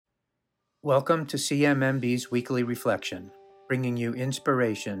Welcome to CMMB's Weekly Reflection, bringing you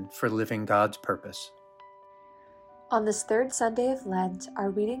inspiration for living God's purpose. On this third Sunday of Lent, our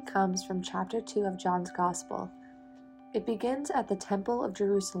reading comes from chapter 2 of John's Gospel. It begins at the Temple of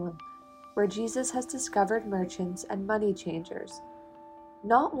Jerusalem, where Jesus has discovered merchants and money changers.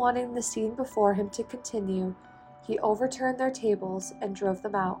 Not wanting the scene before him to continue, he overturned their tables and drove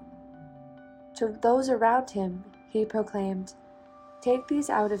them out. To those around him, he proclaimed, "Take these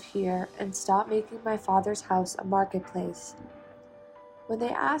out of here and stop making my Father's house a marketplace." When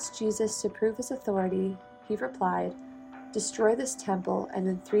they asked Jesus to prove his authority, he replied, "Destroy this temple, and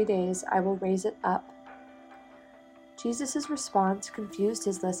in 3 days I will raise it up." Jesus' response confused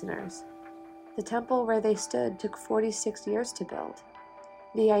his listeners. The temple where they stood took 46 years to build.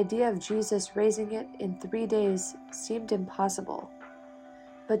 The idea of Jesus raising it in 3 days seemed impossible.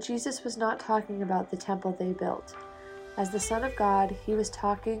 But Jesus was not talking about the temple they built. As the Son of God, he was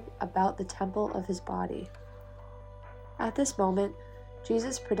talking about the temple of his body. At this moment,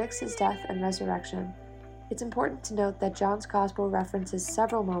 Jesus predicts his death and resurrection. It's important to note that John's Gospel references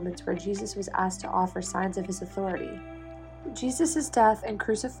several moments where Jesus was asked to offer signs of his authority. Jesus' death and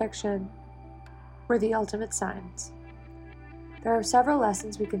crucifixion were the ultimate signs. There are several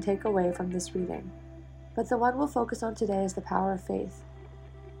lessons we can take away from this reading, but the one we'll focus on today is the power of faith.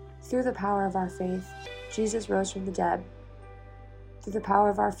 Through the power of our faith, Jesus rose from the dead. Through the power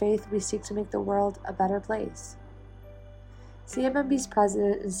of our faith, we seek to make the world a better place. CMMB's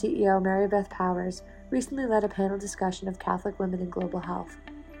president and CEO, Mary Beth Powers, recently led a panel discussion of Catholic women in global health.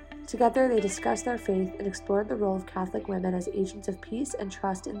 Together, they discussed their faith and explored the role of Catholic women as agents of peace and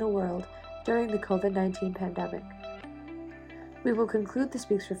trust in the world during the COVID-19 pandemic. We will conclude this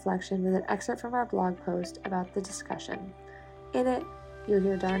week's reflection with an excerpt from our blog post about the discussion. In it, you'll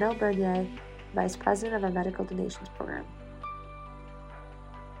hear Darnell Bernier, Vice President of our Medical Donations Program.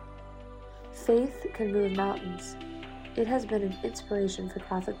 Faith can move mountains. It has been an inspiration for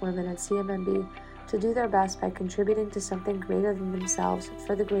Catholic women at CMMB to do their best by contributing to something greater than themselves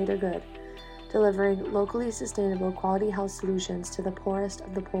for the greater good, delivering locally sustainable quality health solutions to the poorest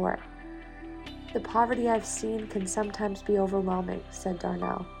of the poor. "The poverty I've seen can sometimes be overwhelming," said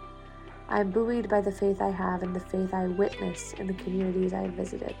Darnell. "I am buoyed by the faith I have and the faith I witness in the communities I have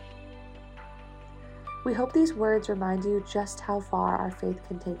visited." We hope these words remind you just how far our faith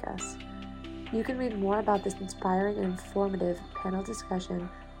can take us. You can read more about this inspiring and informative panel discussion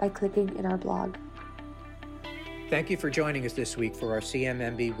by clicking in our blog. Thank you for joining us this week for our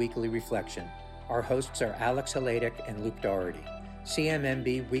CMMB Weekly Reflection. Our hosts are Alex Haladic and Luke Doherty.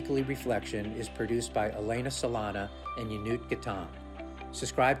 CMMB Weekly Reflection is produced by Elena Solana and Yanut Gatan.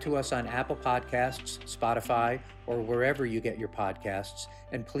 Subscribe to us on Apple Podcasts, Spotify, or wherever you get your podcasts,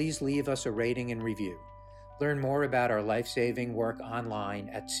 and please leave us a rating and review. Learn more about our life-saving work online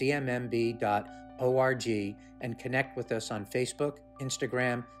at cmmb.org and connect with us on Facebook,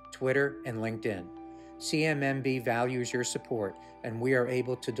 Instagram, Twitter, and LinkedIn. CMMB values your support, and we are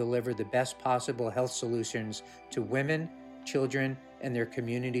able to deliver the best possible health solutions to women, children, and their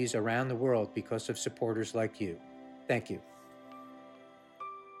communities around the world because of supporters like you. Thank you.